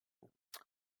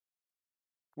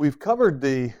We've covered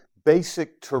the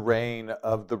basic terrain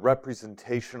of the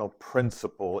representational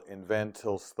principle in Van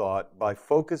Til's thought by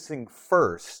focusing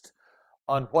first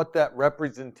on what that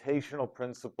representational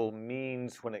principle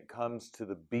means when it comes to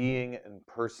the being and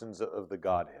persons of the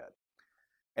Godhead.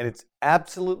 And it's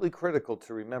absolutely critical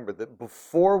to remember that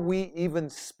before we even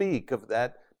speak of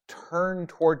that turn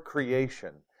toward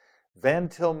creation, Van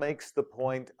Til makes the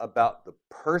point about the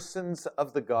persons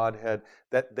of the Godhead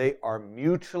that they are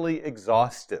mutually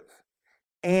exhaustive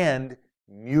and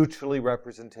mutually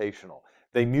representational.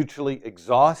 They mutually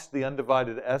exhaust the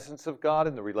undivided essence of God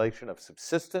in the relation of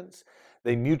subsistence.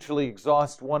 They mutually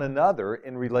exhaust one another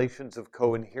in relations of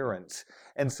coherence.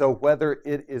 And so whether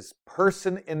it is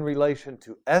person in relation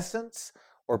to essence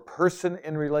or person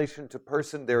in relation to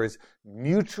person, there is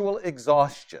mutual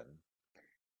exhaustion.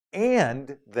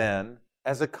 And then,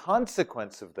 as a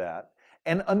consequence of that,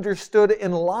 and understood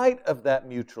in light of that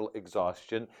mutual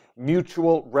exhaustion,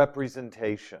 mutual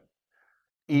representation.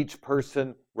 Each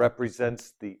person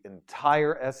represents the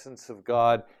entire essence of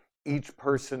God. Each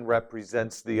person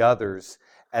represents the others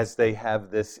as they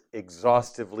have this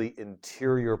exhaustively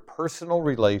interior personal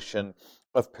relation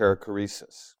of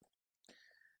perichoresis.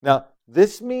 Now,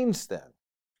 this means then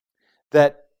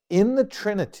that in the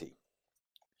Trinity,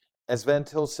 as Van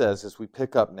Til says, as we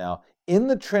pick up now, in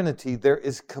the Trinity there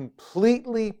is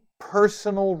completely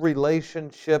personal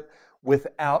relationship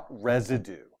without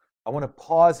residue. I want to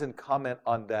pause and comment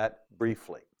on that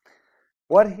briefly.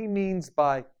 What he means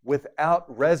by without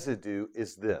residue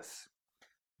is this,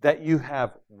 that you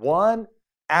have one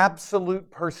absolute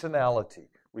personality.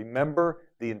 Remember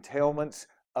the entailments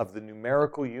of the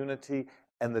numerical unity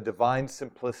and the divine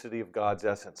simplicity of God's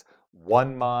essence.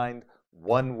 One mind,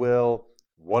 one will,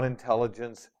 one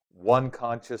intelligence, one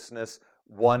consciousness,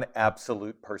 one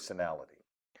absolute personality.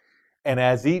 And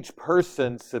as each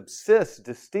person subsists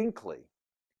distinctly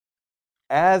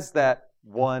as that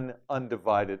one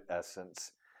undivided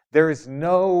essence, there is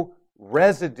no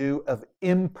residue of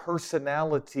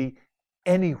impersonality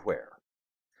anywhere.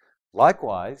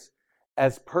 Likewise,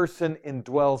 as person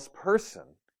indwells person,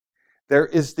 there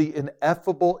is the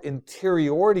ineffable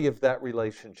interiority of that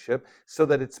relationship so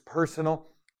that it's personal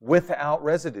without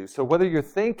residue. So whether you're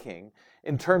thinking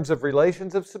in terms of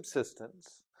relations of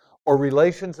subsistence or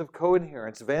relations of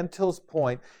coherence, Van Til's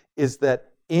point is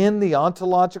that in the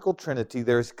ontological Trinity,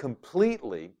 there's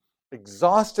completely,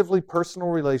 exhaustively personal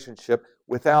relationship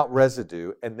without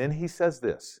residue. And then he says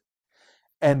this,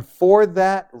 and for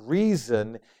that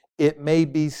reason, it may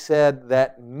be said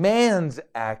that man's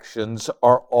actions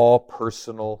are all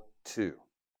personal too.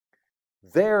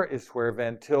 There is where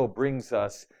Van Til brings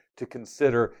us to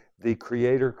consider the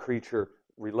creator-creature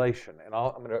relation. And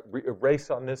I'm going to erase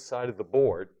on this side of the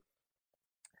board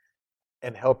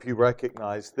and help you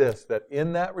recognize this, that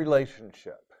in that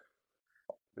relationship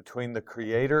between the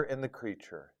creator and the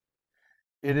creature,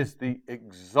 it is the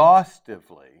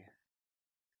exhaustively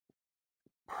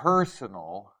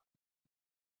personal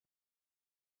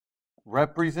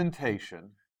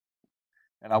representation,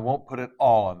 and I won't put it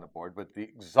all on the board, but the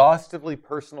exhaustively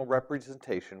personal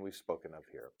representation we've spoken of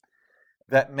here,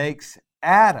 that makes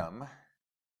Adam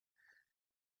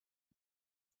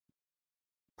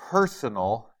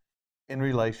personal in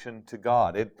relation to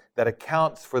God. That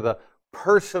accounts for the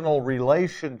personal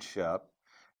relationship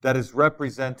that is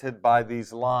represented by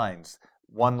these lines.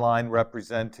 One line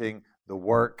representing the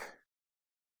work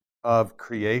of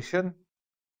creation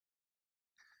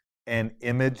and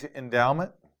image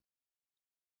endowment.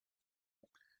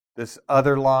 This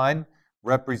other line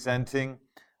representing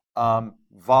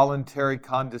voluntary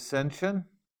condescension.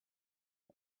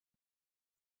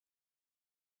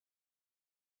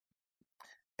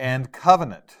 And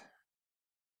covenant,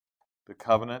 the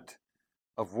covenant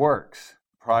of works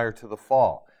prior to the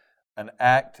fall, an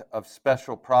act of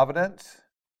special providence,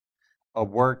 a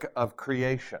work of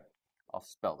creation. I'll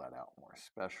spell that out more,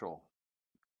 special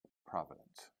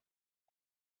providence.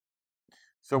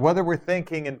 So whether we're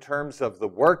thinking in terms of the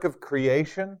work of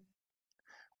creation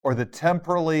or the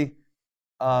temporally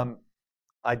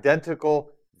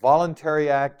identical voluntary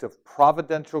act of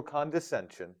providential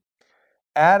condescension,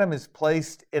 Adam is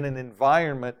placed in an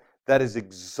environment that is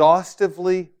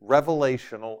exhaustively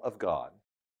revelational of God,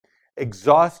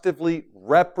 exhaustively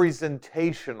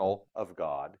representational of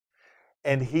God,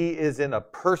 and he is in a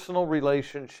personal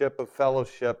relationship of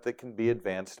fellowship that can be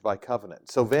advanced by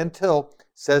covenant. So Van Til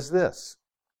says this,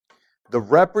 the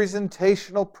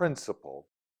representational principle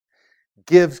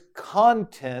gives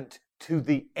content to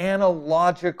the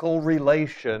analogical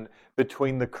relation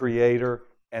between the creator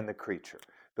and the creature.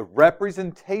 The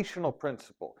representational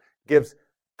principle gives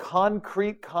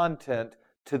concrete content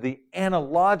to the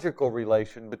analogical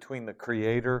relation between the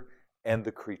creator and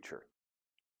the creature.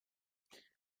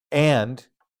 And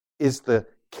is the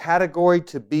category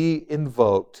to be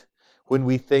invoked when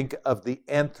we think of the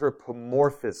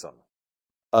anthropomorphism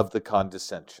of the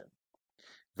condescension.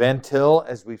 Van Til,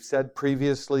 as we've said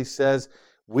previously, says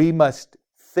we must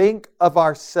think of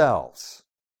ourselves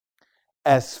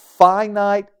as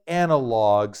finite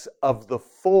analogs of the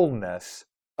fullness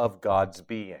of God's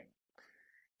being.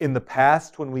 In the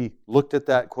past, when we looked at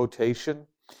that quotation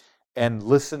and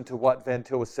listened to what Van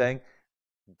Til was saying,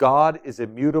 God is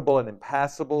immutable and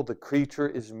impassible, the creature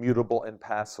is mutable and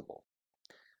passible.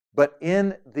 But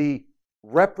in the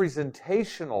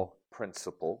representational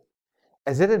principle,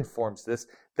 as it informs this,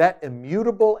 that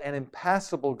immutable and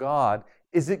impassible God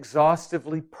is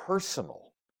exhaustively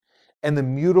personal. And the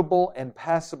mutable and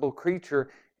passible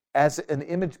creature, as an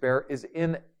image bearer, is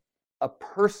in a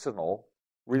personal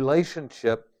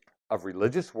relationship of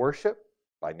religious worship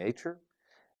by nature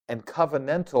and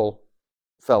covenantal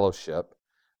fellowship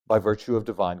by virtue of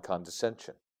divine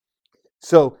condescension.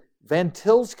 So Van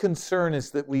Til's concern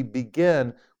is that we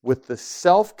begin with the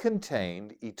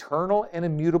self-contained, eternal and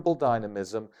immutable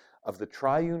dynamism of the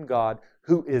triune God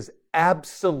who is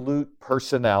absolute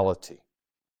personality.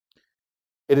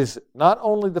 It is not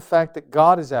only the fact that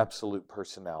God is absolute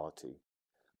personality,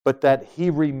 but that He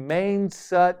remains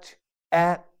such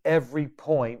at every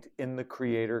point in the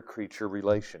creator-creature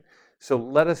relation. So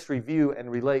let us review and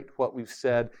relate what we've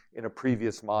said in a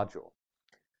previous module.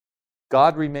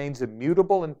 God remains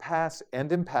immutable and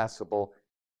impassible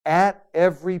at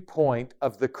every point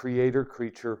of the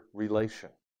creator-creature relation.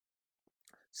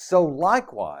 So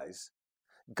likewise,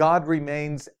 God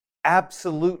remains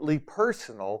absolutely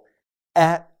personal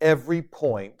at every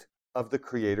point of the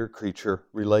creator-creature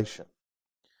relation.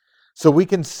 So we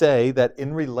can say that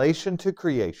in relation to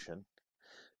creation,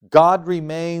 God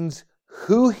remains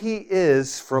who He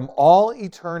is from all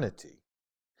eternity,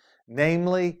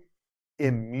 namely,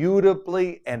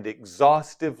 immutably and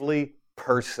exhaustively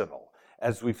personal,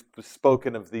 as we've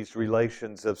spoken of these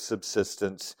relations of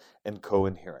subsistence and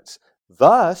coinherence.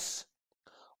 Thus,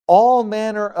 all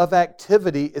manner of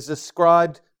activity is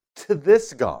ascribed to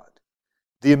this God,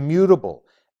 the immutable,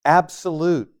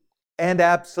 absolute, and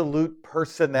absolute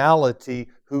personality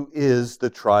who is the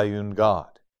triune God.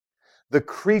 The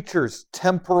creature's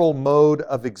temporal mode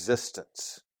of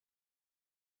existence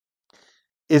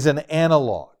is an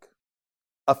analog,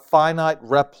 a finite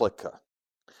replica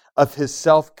of His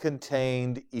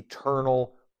self-contained,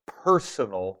 eternal,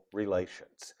 personal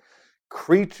relations.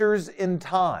 Creatures in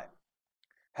time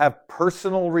have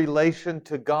personal relation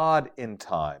to God in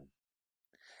time,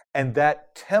 and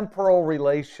that temporal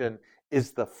relation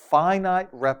is the finite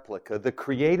replica, the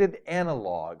created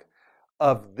analog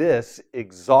of this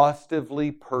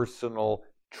exhaustively personal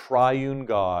triune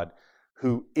God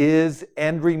who is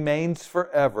and remains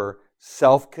forever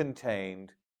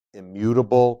self-contained,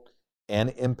 immutable, and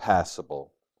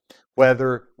impassible.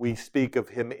 Whether we speak of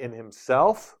Him in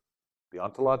Himself, the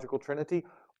ontological Trinity,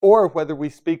 or whether we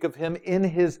speak of Him in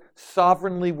His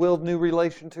sovereignly willed new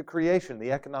relation to creation,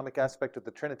 the economic aspect of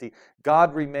the Trinity,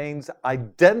 God remains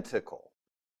identical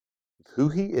with who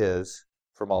He is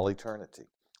from all eternity.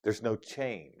 There's no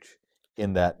change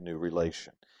in that new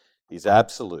relation. He's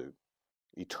absolute,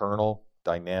 eternal,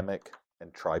 dynamic,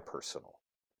 and tripersonal.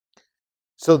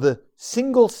 So the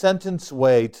single-sentence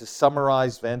way to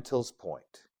summarize Van Til's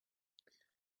point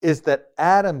is that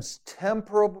Adam's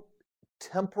temporal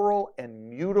and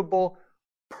mutable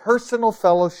personal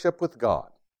fellowship with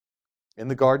God in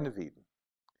the Garden of Eden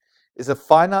is a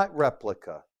finite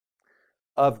replica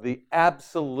of the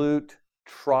absolute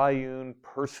triune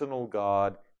personal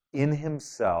God in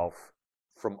Himself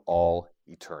from all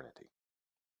eternity.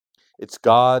 It's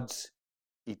God's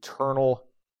eternal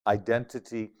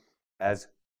identity as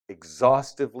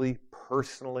exhaustively,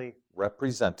 personally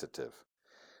representative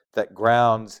that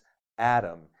grounds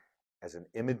Adam as an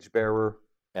image bearer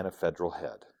and a federal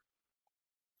head.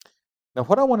 Now,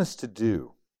 what I want us to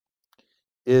do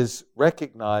is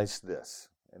recognize this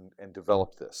and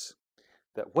develop this,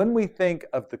 that when we think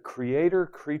of the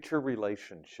creator-creature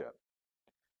relationship,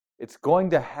 it's going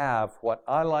to have what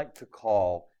I like to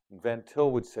call, and Van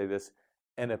Til would say this,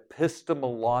 an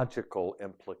epistemological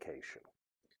implication.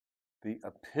 The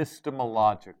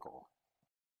epistemological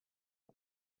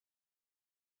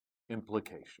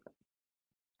implication.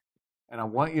 And I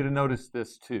want you to notice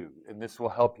this too, and this will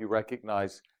help you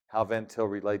recognize how Van Til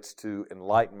relates to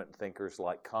Enlightenment thinkers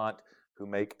like Kant, who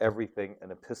make everything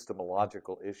an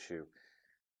epistemological issue.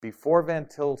 Before Van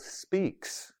Til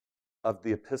speaks of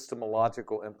the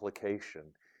epistemological implication,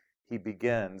 he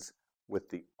begins with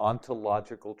the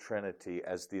ontological trinity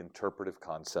as the interpretive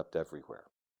concept everywhere.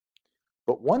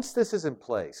 But once this is in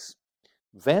place,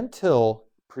 Van Til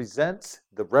presents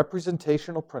the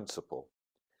representational principle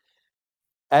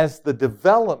as the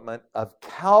development of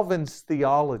Calvin's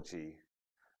theology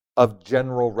of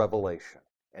general revelation,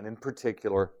 and in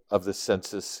particular of the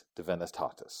sensus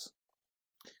divinitatis.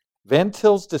 Van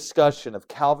Til's discussion of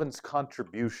Calvin's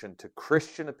contribution to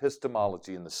Christian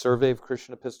epistemology in the Survey of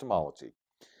Christian Epistemology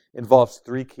involves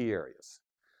three key areas: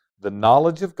 the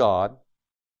knowledge of God,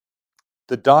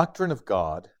 the doctrine of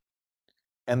God,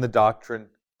 and the doctrine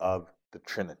of the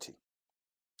Trinity.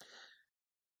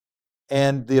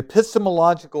 And the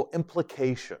epistemological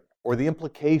implication, or the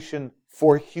implication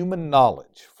for human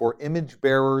knowledge, for image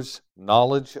bearers'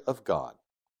 knowledge of God,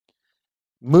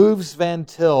 moves Van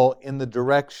Til in the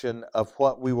direction of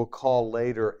what we will call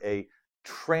later a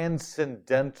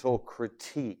transcendental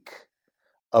critique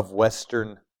of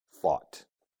Western thought.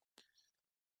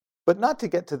 But not to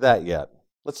get to that yet.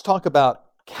 Let's talk about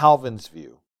Calvin's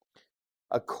view.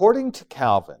 According to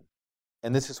Calvin,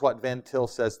 and this is what Van Til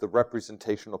says the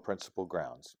representational principle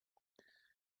grounds,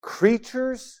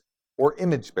 creatures or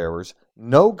image bearers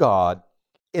know God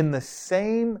in the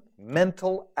same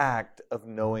mental act of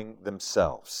knowing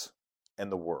themselves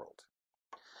and the world.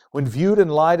 When viewed in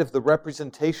light of the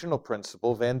representational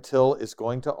principle, Van Til is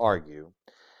going to argue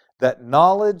that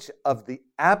knowledge of the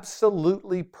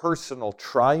absolutely personal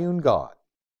triune God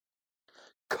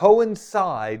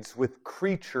coincides with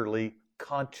creaturely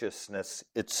consciousness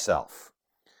itself,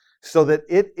 so that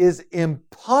it is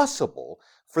impossible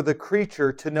for the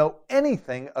creature to know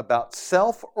anything about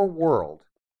self or world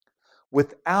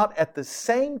without at the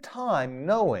same time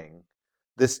knowing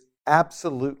this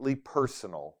absolutely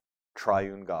personal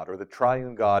triune God, or the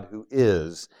triune God who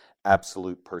is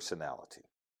absolute personality.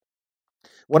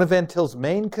 One of Van Til's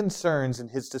main concerns in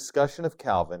his discussion of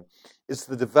Calvin is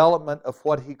the development of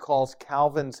what he calls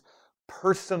Calvin's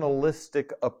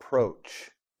personalistic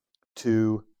approach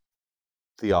to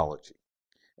theology.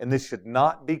 And this should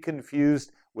not be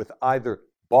confused with either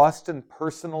Boston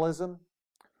personalism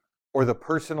or the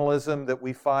personalism that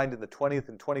we find in the 20th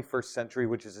and 21st century,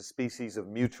 which is a species of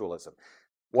mutualism.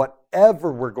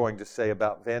 Whatever we're going to say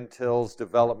about Van Til's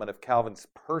development of Calvin's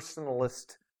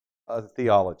personalist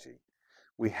theology,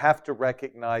 we have to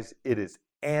recognize it is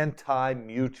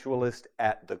anti-mutualist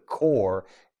at the core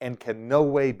and can no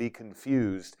way be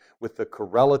confused with the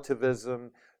correlativism,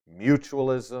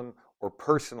 mutualism, or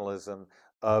personalism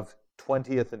of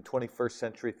 20th and 21st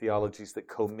century theologies that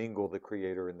commingle the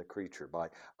creator and the creature by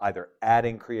either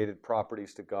adding created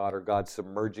properties to God or God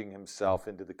submerging himself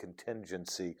into the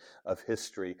contingency of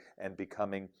history and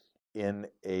becoming in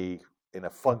a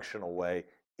functional way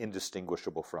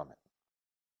indistinguishable from it.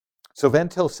 So Van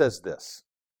Til says this.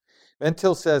 Van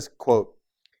Til says, quote,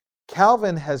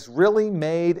 Calvin has really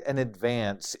made an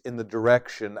advance in the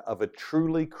direction of a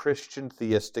truly Christian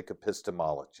theistic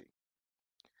epistemology.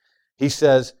 He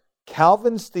says,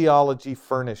 Calvin's theology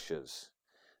furnishes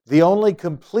the only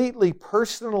completely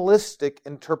personalistic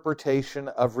interpretation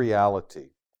of reality,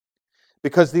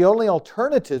 because the only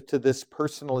alternative to this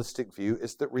personalistic view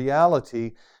is that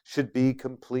reality should be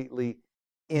completely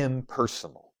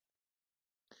impersonal.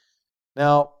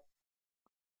 Now,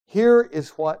 here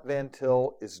is what Van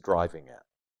Til is driving at.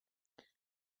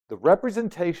 The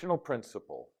representational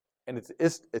principle and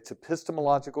its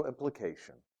epistemological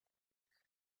implication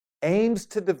aims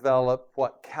to develop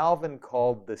what Calvin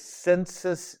called the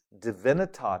sensus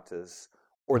divinitatis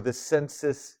or the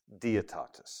sensus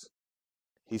deitatis.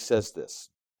 He says this: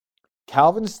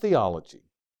 Calvin's theology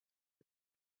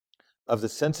of the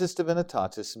sensus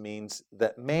divinitatis means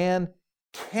that man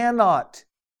cannot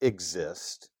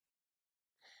exist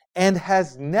and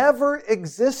has never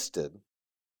existed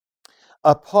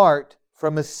apart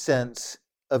from a sense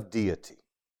of deity.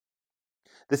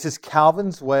 This is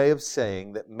Calvin's way of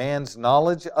saying that man's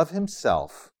knowledge of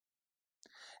himself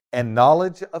and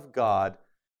knowledge of God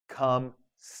come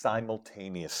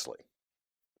simultaneously.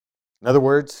 In other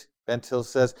words, Van Til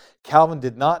says, Calvin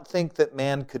did not think that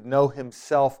man could know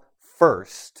himself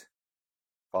first,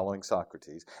 following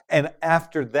Socrates, and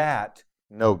after that,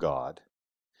 know God.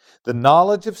 The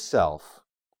knowledge of self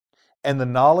and the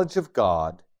knowledge of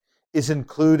God is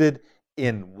included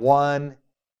in one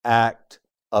act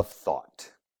of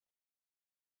thought.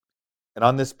 And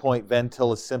on this point, Van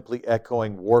Til is simply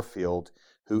echoing Warfield,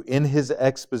 who in his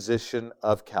exposition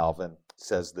of Calvin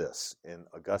says this in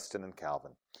Augustine and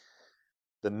Calvin.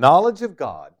 The knowledge of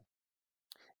God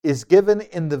is given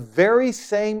in the very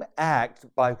same act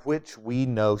by which we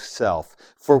know self.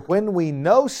 For when we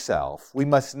know self, we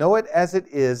must know it as it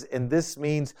is, and this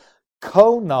means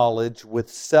co-knowledge with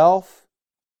self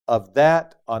of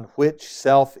that on which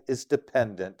self is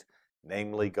dependent,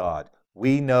 namely God.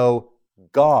 We know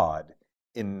God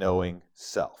in knowing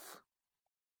self.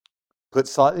 Put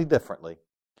slightly differently,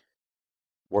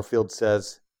 Warfield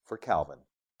says for Calvin,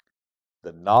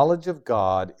 the knowledge of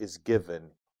God is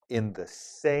given in the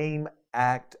same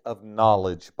act of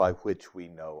knowledge by which we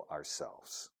know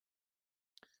ourselves.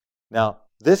 Now,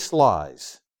 this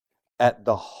lies at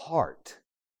the heart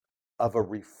of a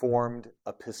reformed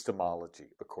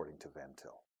epistemology, according to Van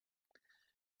Til.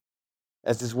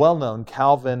 As is well known,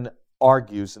 Calvin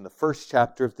argues in the first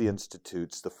chapter of the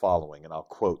Institutes the following, and I'll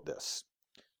quote this.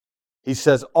 He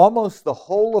says, almost the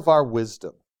whole of our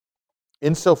wisdom,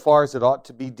 insofar as it ought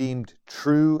to be deemed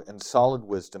true and solid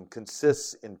wisdom,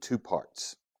 consists in two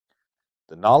parts,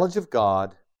 the knowledge of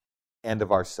God and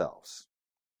of ourselves.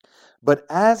 But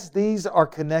as these are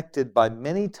connected by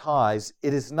many ties,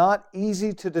 it is not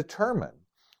easy to determine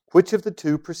which of the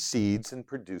two precedes and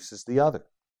produces the other.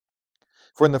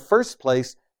 For in the first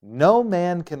place, no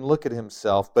man can look at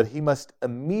himself, but he must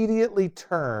immediately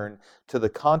turn to the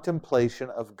contemplation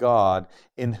of God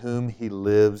in whom he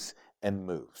lives and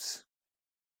moves.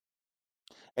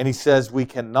 And he says, we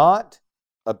cannot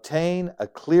obtain a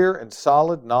clear and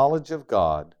solid knowledge of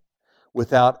God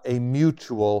without a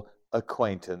mutual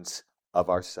acquaintance of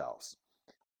ourselves.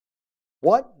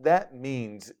 What that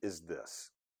means is this.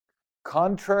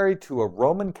 Contrary to a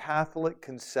Roman Catholic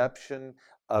conception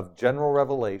of general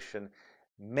revelation,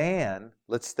 man,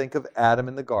 let's think of Adam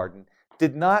in the garden,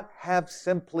 did not have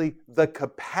simply the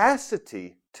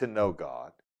capacity to know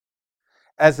God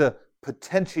as a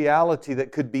potentiality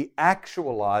that could be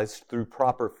actualized through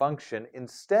proper function.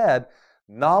 Instead,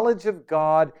 knowledge of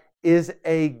God is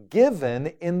a given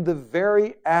in the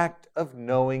very act of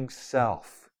knowing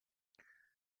self.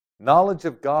 Knowledge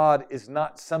of God is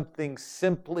not something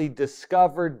simply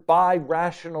discovered by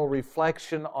rational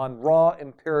reflection on raw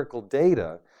empirical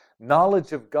data.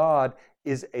 Knowledge of God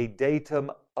is a datum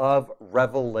of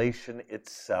revelation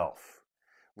itself.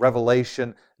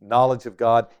 Revelation, knowledge of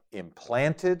God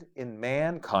implanted in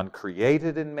man,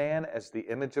 concreated in man as the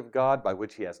image of God by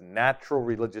which he has natural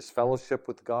religious fellowship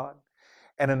with God,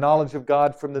 and a knowledge of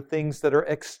God from the things that are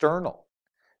external,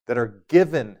 that are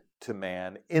given to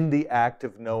man in the act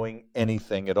of knowing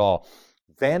anything at all.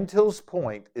 Van Til's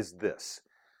point is this: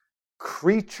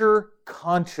 creature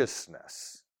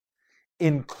consciousness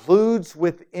includes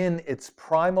within its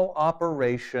primal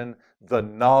operation the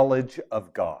knowledge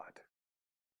of God.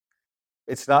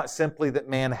 It's not simply that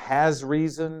man has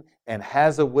reason and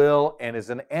has a will and is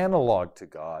an analog to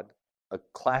God, a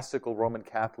classical Roman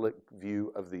Catholic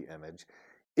view of the image.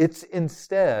 It's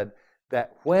instead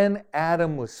that when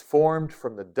Adam was formed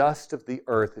from the dust of the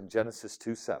earth in Genesis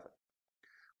 2:7,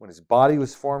 when his body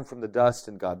was formed from the dust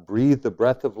and God breathed the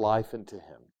breath of life into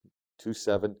him,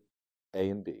 2:7, A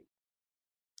and B.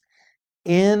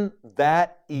 In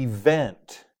that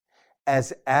event,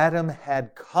 as Adam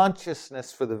had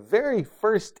consciousness for the very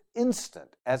first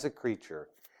instant as a creature,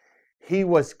 he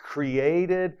was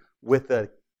created with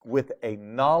a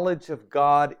knowledge of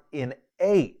God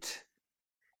innate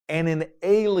and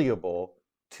inalienable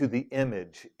to the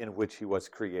image in which he was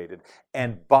created.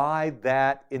 And by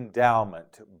that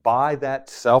endowment, by that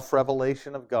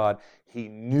self-revelation of God, he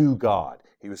knew God.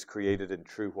 He was created in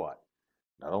true what?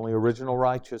 Not only original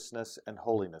righteousness and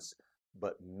holiness,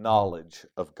 but knowledge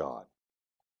of God.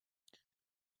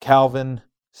 Calvin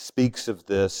speaks of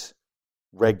this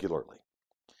regularly.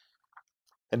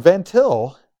 And Van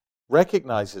Til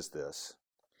recognizes this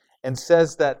and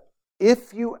says that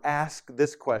if you ask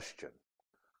this question,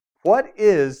 what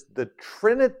is the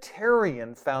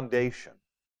Trinitarian foundation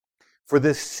for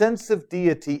this sense of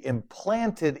deity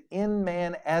implanted in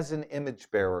man as an image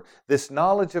bearer, this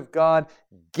knowledge of God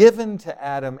given to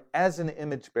Adam as an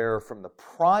image bearer from the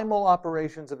primal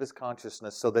operations of his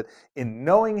consciousness, so that in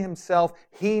knowing himself,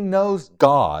 he knows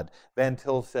God, Van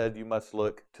Til said you must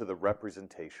look to the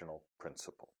representational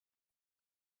principle.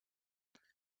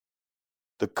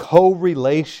 The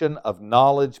co-relation of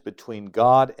knowledge between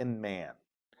God and man,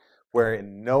 where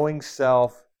in knowing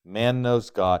self, man knows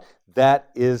God. That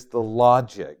is the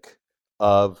logic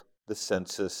of the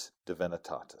sensus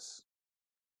divinitatis.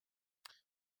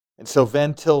 And so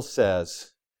Van Til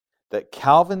says that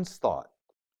Calvin's thought,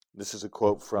 this is a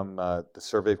quote from the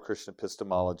Survey of Christian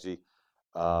Epistemology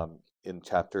in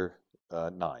chapter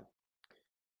 9.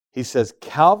 He says,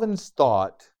 Calvin's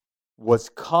thought was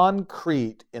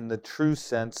concrete in the true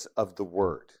sense of the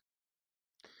word,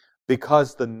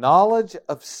 because the knowledge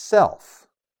of self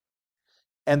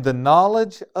and the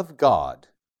knowledge of God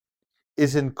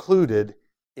is included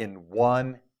in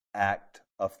one act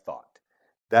of thought.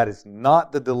 That is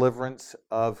not the deliverance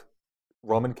of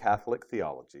Roman Catholic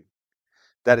theology.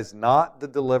 That is not the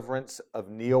deliverance of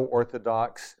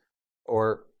neo-Orthodox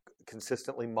or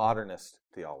consistently modernist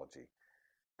theology.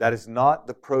 That is not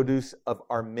the produce of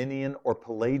Arminian or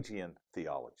Pelagian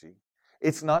theology.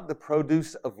 It's not the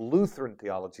produce of Lutheran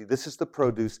theology. This is the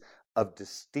produce of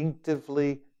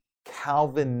distinctively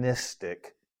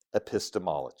Calvinistic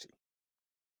epistemology.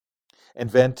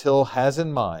 And Van Til has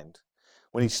in mind,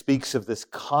 when he speaks of this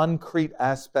concrete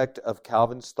aspect of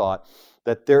Calvin's thought,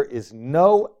 that there is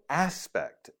no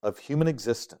aspect of human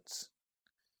existence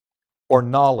or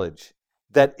knowledge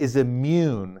that is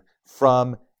immune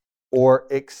from or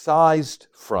excised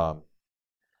from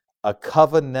a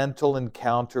covenantal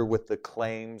encounter with the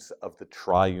claims of the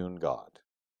triune God.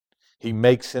 He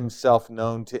makes himself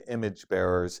known to image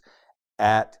bearers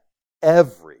at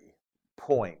every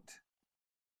point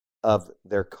of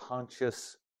their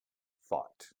conscious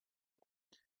thought.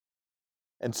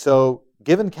 And so,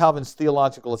 given Calvin's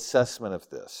theological assessment of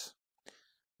this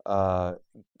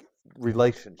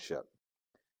relationship,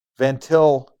 Van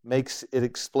Til makes it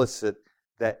explicit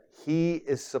that he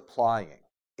is supplying,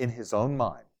 in his own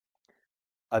mind,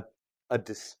 a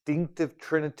distinctive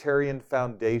Trinitarian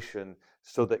foundation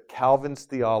so that Calvin's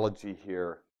theology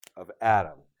here of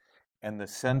Adam and the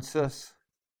sensus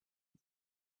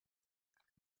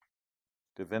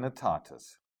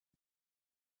divinitatis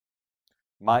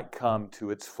might come to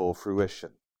its full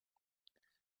fruition.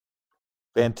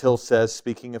 Van Til says,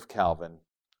 speaking of Calvin,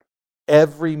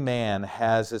 every man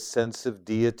has a sense of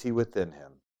deity within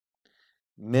him.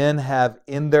 Men have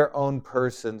in their own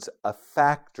persons a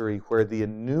factory where the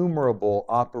innumerable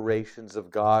operations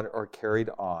of God are carried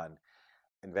on.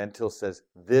 And Van Til says,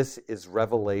 this is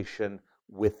revelation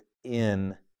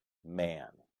within man.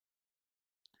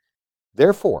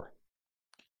 Therefore,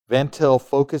 Van Til,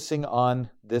 focusing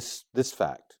on this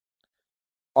fact,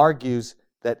 argues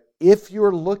that if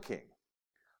you're looking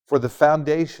for the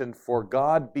foundation for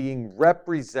God being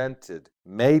represented,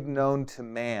 made known to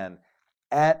man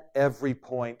at every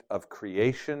point of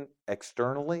creation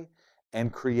externally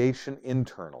and creation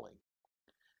internally,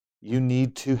 you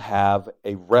need to have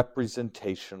a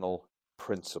representational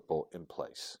principle in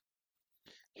place.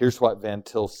 Here's what Van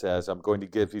Til says. I'm going to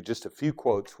give you just a few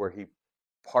quotes where he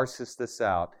parses this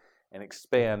out and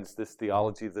expands this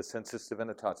theology of the sensus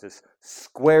divinitatis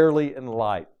squarely in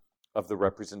light of the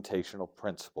representational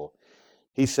principle.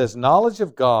 He says, knowledge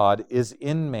of God is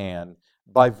in man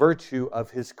by virtue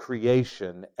of his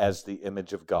creation as the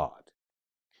image of God.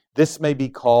 This may be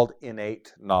called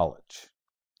innate knowledge.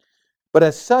 But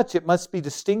as such, it must be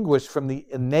distinguished from the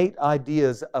innate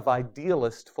ideas of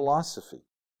idealist philosophy.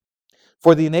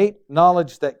 For the innate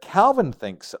knowledge that Calvin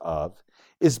thinks of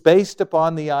is based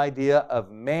upon the idea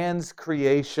of man's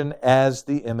creation as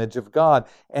the image of God.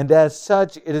 And as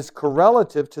such, it is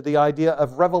correlative to the idea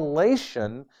of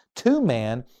revelation to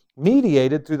man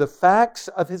mediated through the facts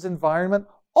of his environment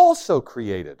also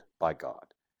created by God.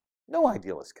 No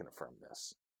idealist can affirm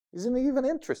this. He's not even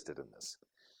interested in this.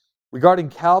 Regarding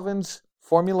Calvin's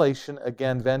formulation,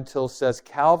 again, Van Til says,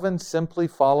 Calvin simply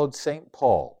followed St.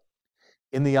 Paul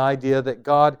in the idea that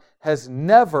God has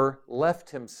never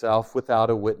left himself without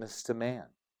a witness to man.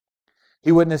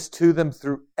 He witnessed to them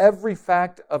through every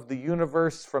fact of the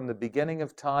universe from the beginning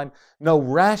of time. No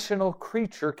rational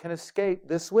creature can escape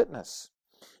this witness.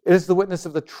 It is the witness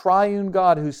of the triune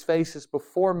God whose face is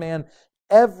before man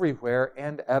everywhere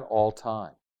and at all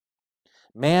time.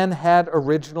 Man had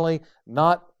originally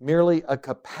not merely a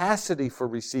capacity for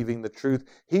receiving the truth,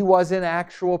 he was in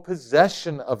actual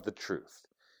possession of the truth.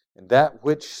 And that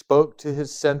which spoke to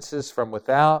his senses from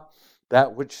without,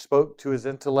 that which spoke to his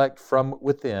intellect from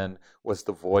within, was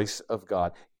the voice of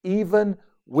God. Even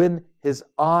when his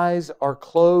eyes are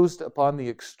closed upon the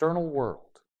external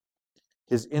world,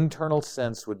 his internal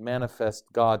sense would manifest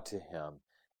God to him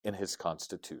in his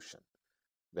constitution.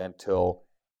 Van Til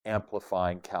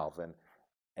amplifying Calvin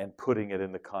and putting it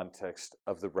in the context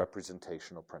of the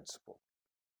representational principle.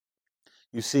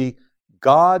 You see,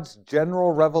 God's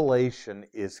general revelation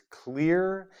is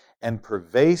clear and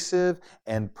pervasive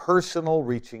and personal,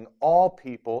 reaching all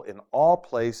people in all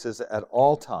places at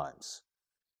all times.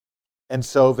 And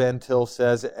so, Van Til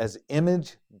says, as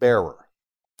image bearer,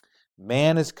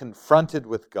 man is confronted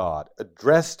with God,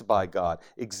 addressed by God,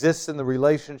 exists in the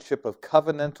relationship of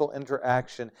covenantal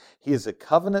interaction. He is a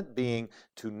covenant being.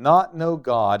 To not know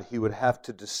God, he would have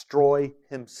to destroy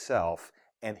himself,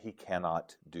 and he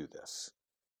cannot do this.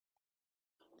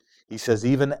 He says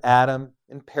even Adam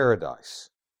in paradise,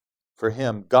 For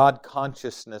him, God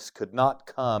consciousness could not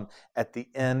come at the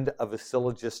end of a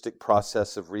syllogistic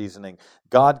process of reasoning.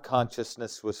 God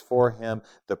consciousness was for him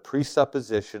the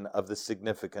presupposition of the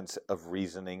significance of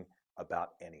reasoning about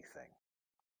anything.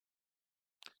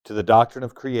 To the doctrine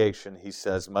of creation, he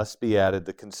says, must be added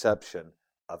the conception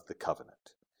of the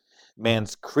covenant.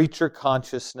 Man's creature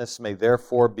consciousness may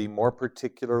therefore be more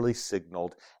particularly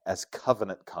signaled as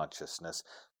covenant consciousness.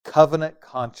 Covenant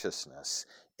consciousness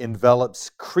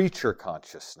envelops creature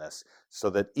consciousness,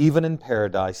 so that even in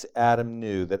paradise, Adam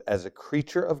knew that as a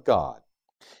creature of God,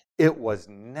 it was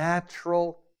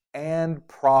natural and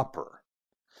proper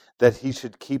that he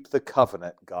should keep the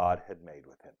covenant God had made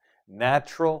with him.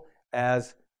 Natural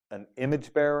as an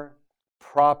image bearer,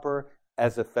 proper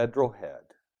as a federal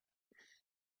head,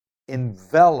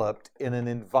 enveloped in an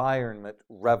environment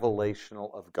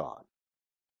revelational of God.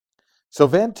 So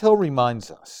Van Til reminds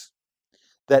us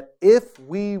that if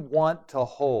we want to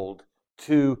hold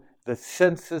to the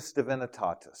sensus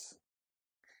divinitatis,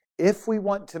 if we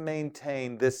want to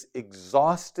maintain this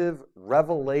exhaustive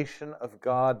revelation of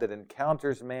God that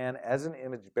encounters man as an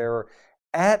image bearer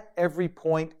at every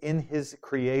point in his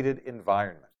created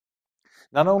environment,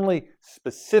 not only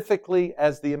specifically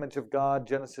as the image of God,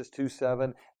 Genesis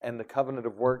 2:7, and the covenant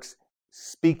of works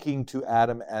speaking to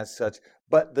Adam as such,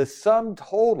 but the sum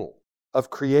total of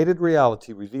created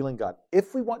reality revealing God.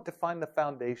 If we want to find the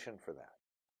foundation for that,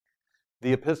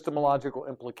 the epistemological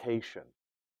implication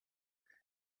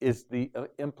is the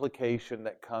implication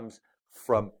that comes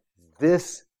from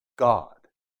this God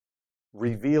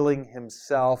revealing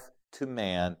himself to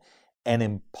man and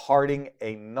imparting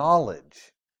a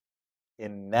knowledge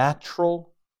in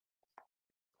natural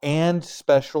and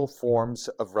special forms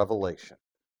of revelation.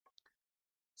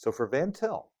 So for Van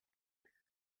Til,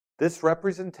 this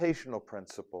representational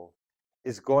principle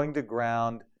is going to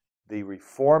ground the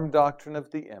Reformed doctrine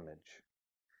of the image,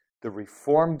 the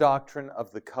Reformed doctrine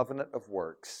of the covenant of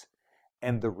works,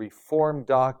 and the Reformed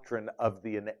doctrine of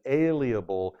the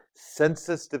inalienable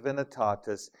sensus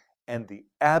divinitatis and the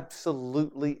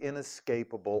absolutely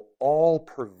inescapable,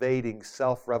 all-pervading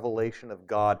self-revelation of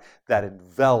God that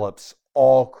envelops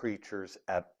all creatures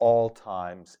at all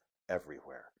times,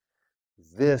 everywhere.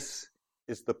 This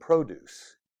is the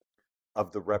produce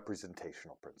of the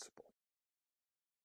representational principle.